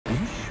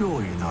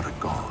sure you're not a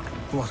god?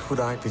 What would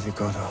I be the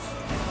god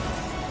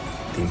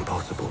of? The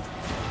impossible.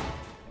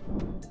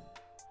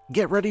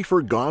 Get ready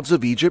for Gods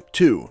of Egypt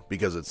 2,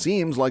 because it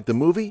seems like the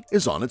movie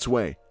is on its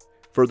way.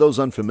 For those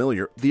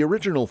unfamiliar, the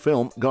original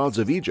film Gods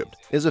of Egypt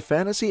is a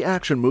fantasy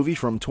action movie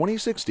from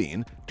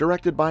 2016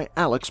 directed by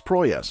Alex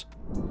Proyas.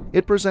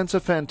 It presents a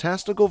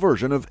fantastical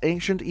version of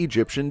ancient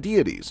Egyptian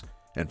deities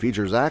and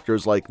features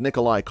actors like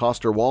Nikolaj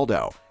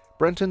Coster-Waldau,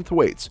 Brenton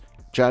Thwaites,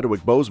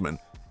 Chadwick Boseman,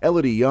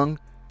 Élodie Yung,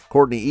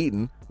 Courtney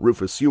Eaton,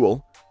 Rufus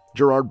Sewell,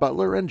 Gerard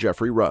Butler, and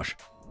Geoffrey Rush.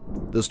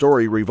 The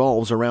story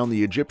revolves around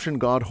the Egyptian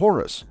god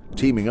Horus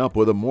teaming up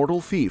with a mortal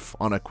thief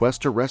on a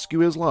quest to rescue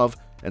his love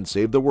and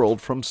save the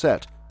world from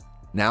Set.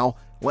 Now,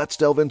 let's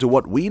delve into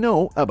what we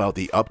know about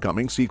the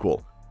upcoming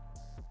sequel.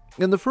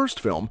 In the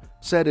first film,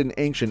 set in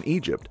ancient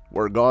Egypt,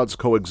 where gods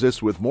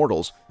coexist with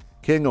mortals,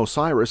 King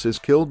Osiris is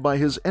killed by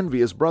his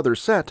envious brother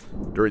Set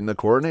during the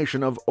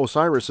coronation of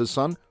Osiris's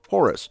son,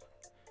 Horus.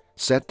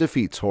 Set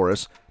defeats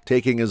Horus,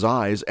 taking his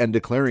eyes and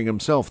declaring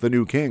himself the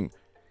new king.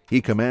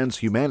 He commands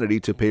humanity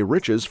to pay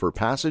riches for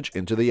passage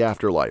into the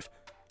afterlife.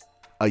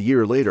 A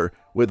year later,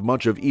 with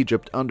much of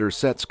Egypt under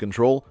Set's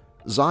control,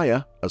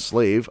 Zaya, a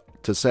slave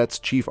to Set's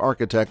chief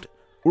architect,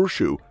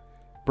 Urshu,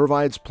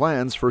 provides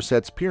plans for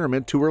Set's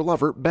pyramid to her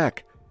lover,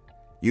 Bek.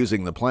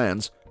 Using the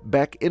plans,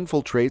 Bek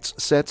infiltrates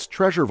Set's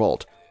treasure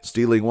vault,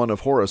 stealing one of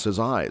Horus's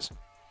eyes.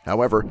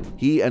 However,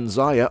 he and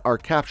Zaya are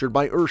captured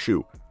by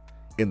Urshu.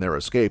 In their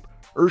escape,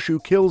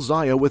 Urshu kills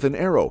Zaya with an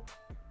arrow.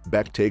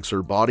 Bek takes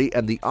her body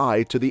and the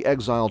eye to the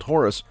exiled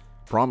Horus,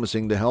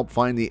 promising to help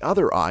find the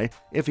other eye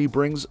if he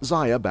brings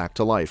Zaya back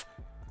to life.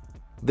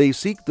 They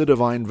seek the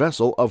divine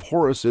vessel of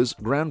Horus's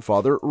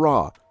grandfather,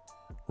 Ra.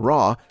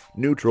 Ra,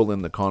 neutral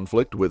in the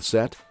conflict with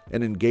Set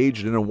and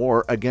engaged in a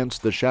war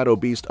against the shadow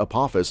beast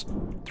Apophis,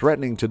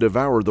 threatening to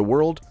devour the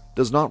world,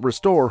 does not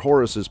restore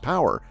Horus's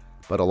power,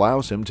 but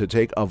allows him to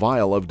take a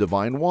vial of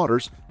divine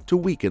waters to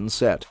weaken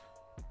Set.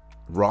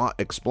 Ra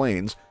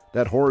explains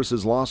that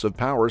Horus's loss of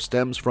power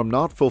stems from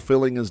not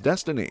fulfilling his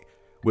destiny,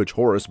 which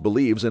Horus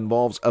believes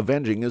involves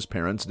avenging his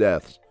parents'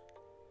 deaths.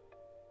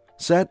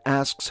 Set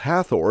asks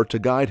Hathor to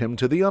guide him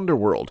to the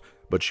underworld,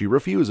 but she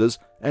refuses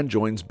and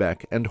joins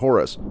Bek and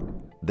Horus.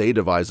 They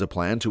devise a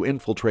plan to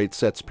infiltrate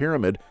Set's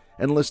pyramid,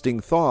 enlisting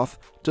Thoth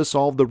to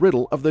solve the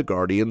riddle of the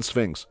Guardian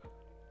Sphinx.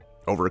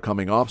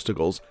 Overcoming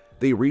obstacles,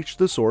 they reach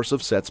the source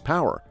of Set's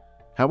power.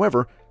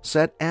 However,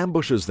 Set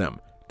ambushes them,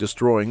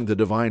 destroying the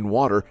divine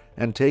water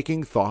and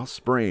taking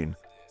Thoth's brain.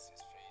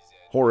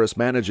 Horus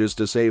manages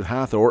to save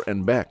Hathor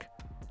and Bek.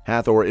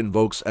 Hathor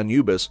invokes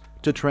Anubis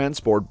to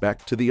transport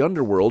Bek to the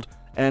underworld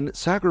and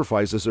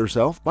sacrifices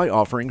herself by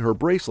offering her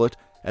bracelet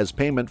as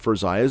payment for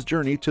Zaya's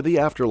journey to the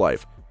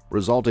afterlife,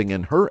 resulting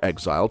in her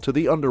exile to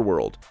the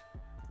underworld.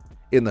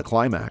 In the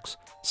climax,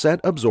 Set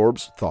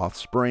absorbs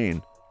Thoth's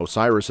brain,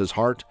 Osiris's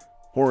heart,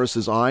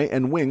 Horus's eye,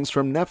 and wings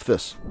from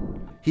Nephthys.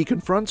 He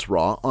confronts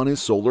Ra on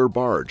his solar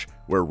barge,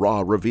 where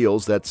Ra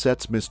reveals that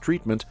Set's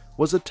mistreatment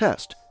was a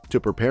test to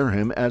prepare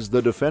him as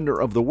the defender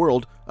of the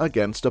world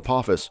against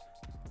Apophis.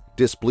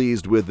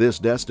 Displeased with this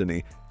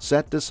destiny,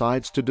 Set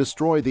decides to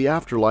destroy the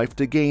afterlife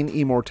to gain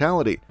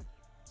immortality.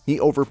 He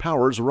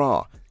overpowers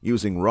Ra,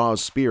 using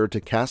Ra's spear to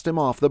cast him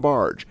off the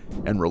barge,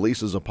 and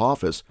releases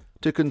Apophis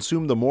to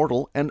consume the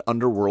mortal and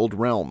underworld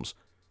realms.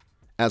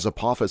 As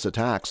Apophis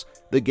attacks,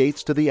 the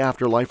gates to the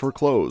afterlife are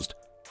closed.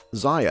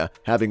 Zaya,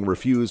 having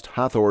refused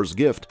Hathor's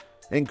gift,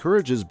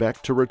 encourages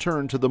Bek to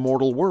return to the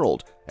mortal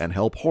world and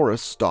help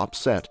Horus stop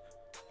Set.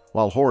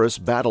 While Horus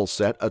battles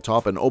Set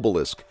atop an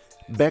obelisk,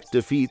 Bek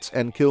defeats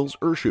and kills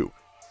Urshu.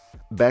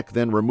 Bek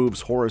then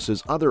removes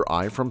Horus's other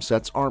eye from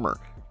Set's armor,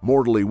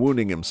 mortally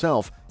wounding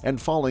himself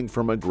and falling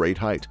from a great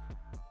height.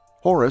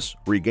 Horus,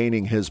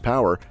 regaining his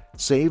power,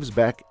 saves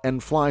Bek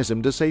and flies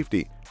him to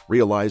safety,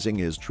 realizing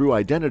his true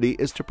identity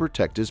is to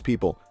protect his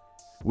people.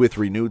 With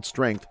renewed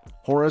strength,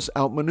 Horus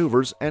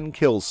outmaneuvers and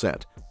kills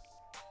Set.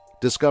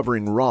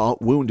 Discovering Ra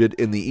wounded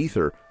in the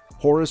ether,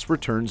 Horus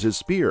returns his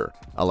spear,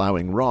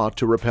 allowing Ra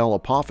to repel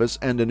Apophis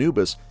and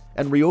Anubis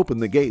and reopen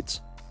the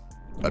gates.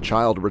 A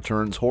child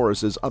returns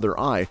Horus's other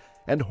eye,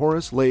 and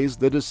Horus lays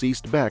the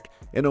deceased Bek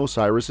in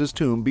Osiris's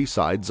tomb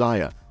beside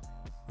Zaya.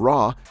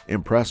 Ra,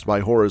 impressed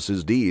by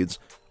Horus's deeds,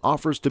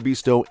 offers to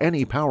bestow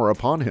any power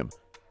upon him.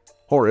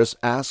 Horus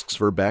asks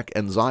for Bek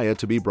and Zaya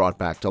to be brought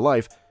back to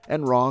life,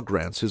 and Ra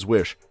grants his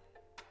wish.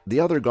 The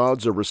other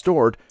gods are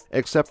restored,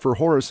 except for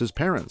Horus's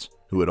parents,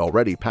 who had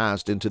already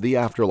passed into the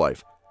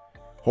afterlife.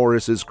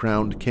 Horus is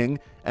crowned king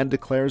and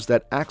declares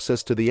that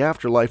access to the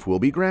afterlife will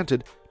be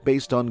granted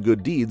based on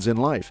good deeds in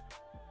life.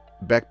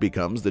 Bek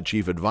becomes the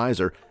chief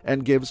advisor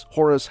and gives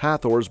Horus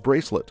Hathor's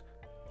bracelet.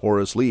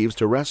 Horus leaves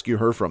to rescue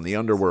her from the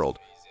underworld.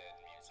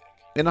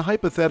 In a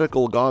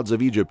hypothetical Gods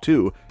of Egypt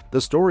 2,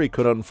 the story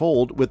could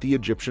unfold with the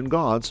Egyptian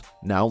gods,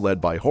 now led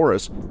by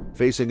Horus,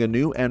 facing a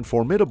new and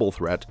formidable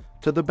threat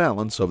to the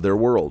balance of their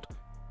world.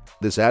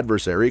 This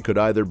adversary could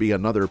either be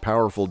another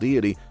powerful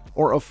deity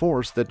or a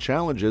force that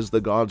challenges the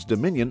gods'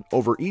 dominion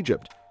over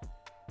Egypt.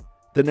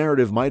 The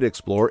narrative might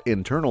explore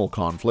internal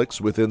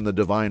conflicts within the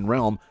divine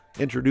realm,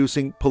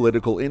 introducing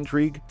political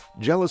intrigue,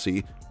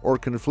 jealousy, or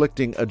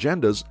conflicting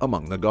agendas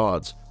among the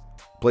gods,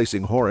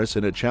 placing Horus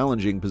in a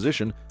challenging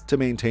position to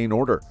maintain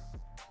order.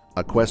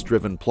 A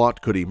quest-driven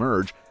plot could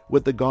emerge,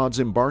 with the gods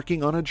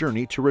embarking on a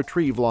journey to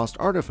retrieve lost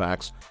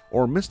artifacts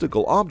or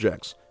mystical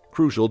objects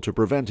crucial to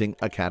preventing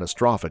a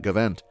catastrophic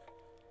event.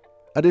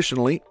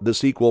 Additionally, the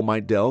sequel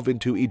might delve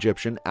into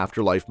Egyptian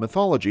afterlife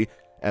mythology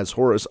as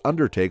Horus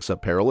undertakes a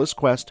perilous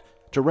quest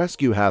to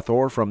rescue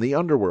Hathor from the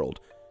underworld,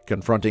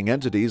 confronting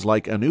entities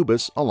like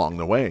Anubis along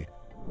the way.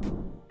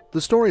 The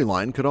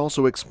storyline could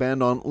also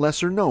expand on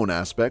lesser-known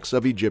aspects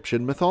of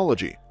Egyptian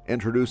mythology,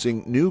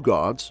 introducing new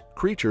gods,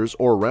 creatures,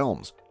 or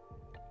realms.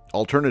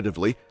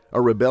 Alternatively,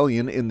 a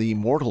rebellion in the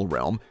mortal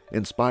realm,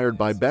 inspired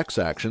by Beck's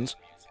actions,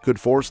 could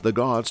force the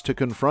gods to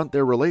confront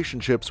their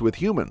relationships with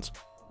humans.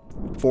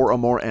 For a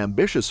more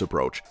ambitious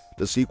approach,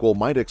 the sequel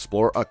might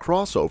explore a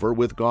crossover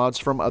with gods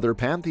from other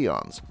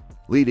pantheons,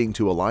 leading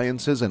to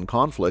alliances and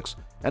conflicts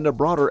and a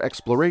broader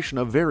exploration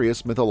of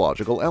various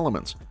mythological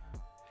elements.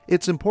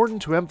 It's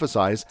important to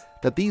emphasize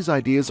that these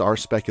ideas are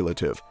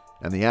speculative,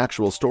 and the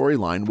actual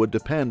storyline would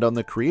depend on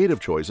the creative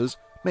choices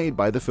made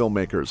by the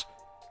filmmakers.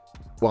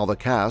 While the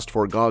cast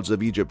for Gods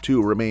of Egypt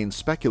 2 remains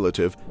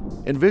speculative,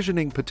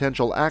 envisioning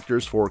potential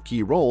actors for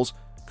key roles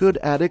could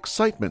add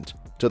excitement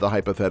to the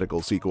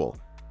hypothetical sequel.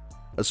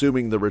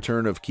 Assuming the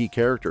return of key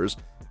characters,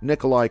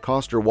 Nikolaj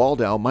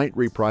Coster-Waldau might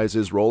reprise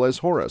his role as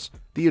Horus,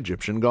 the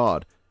Egyptian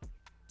god.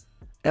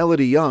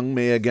 Élodie Yung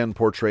may again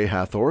portray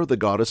Hathor, the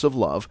goddess of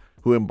love,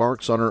 who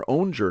embarks on her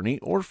own journey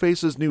or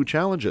faces new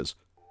challenges.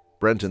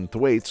 Brenton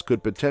Thwaites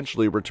could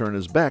potentially return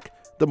as Beck,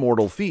 the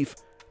mortal thief,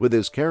 with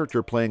his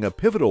character playing a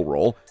pivotal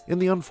role in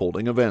the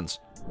unfolding events.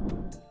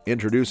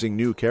 Introducing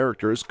new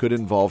characters could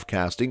involve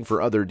casting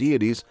for other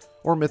deities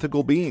or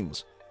mythical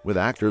beings, with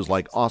actors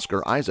like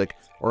Oscar Isaac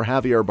or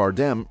Javier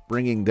Bardem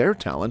bringing their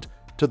talent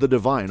to the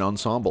divine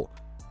ensemble.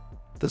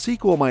 The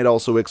sequel might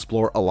also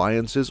explore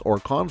alliances or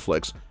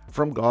conflicts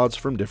from gods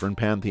from different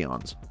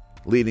pantheons,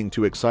 leading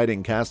to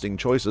exciting casting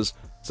choices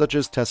such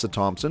as Tessa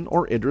Thompson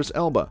or Idris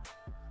Elba.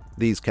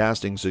 These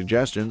casting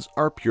suggestions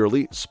are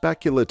purely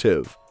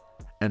speculative,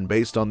 and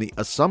based on the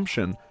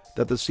assumption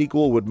that the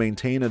sequel would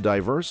maintain a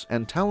diverse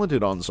and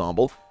talented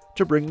ensemble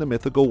to bring the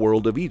mythical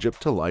world of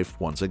Egypt to life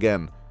once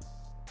again.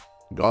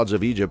 Gods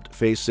of Egypt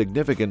faced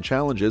significant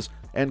challenges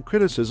and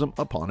criticism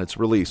upon its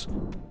release.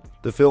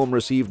 The film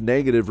received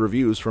negative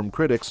reviews from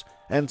critics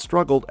and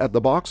struggled at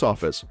the box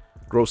office,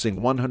 grossing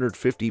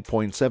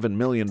 $150.7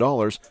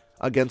 million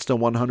against a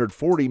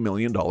 $140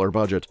 million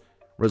budget,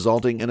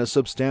 resulting in a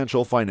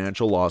substantial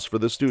financial loss for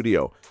the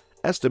studio,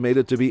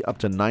 estimated to be up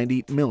to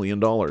 $90 million.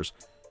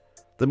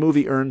 The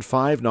movie earned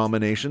 5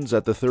 nominations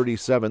at the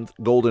 37th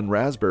Golden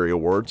Raspberry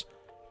Awards.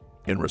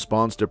 In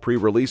response to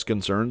pre-release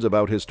concerns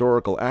about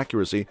historical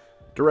accuracy,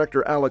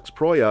 director Alex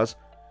Proyas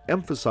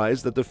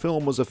emphasized that the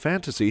film was a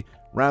fantasy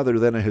rather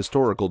than a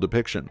historical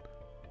depiction.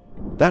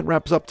 That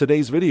wraps up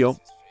today's video.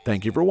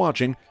 Thank you for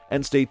watching,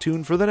 and stay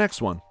tuned for the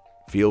next one.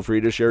 Feel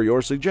free to share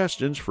your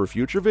suggestions for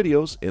future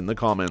videos in the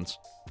comments.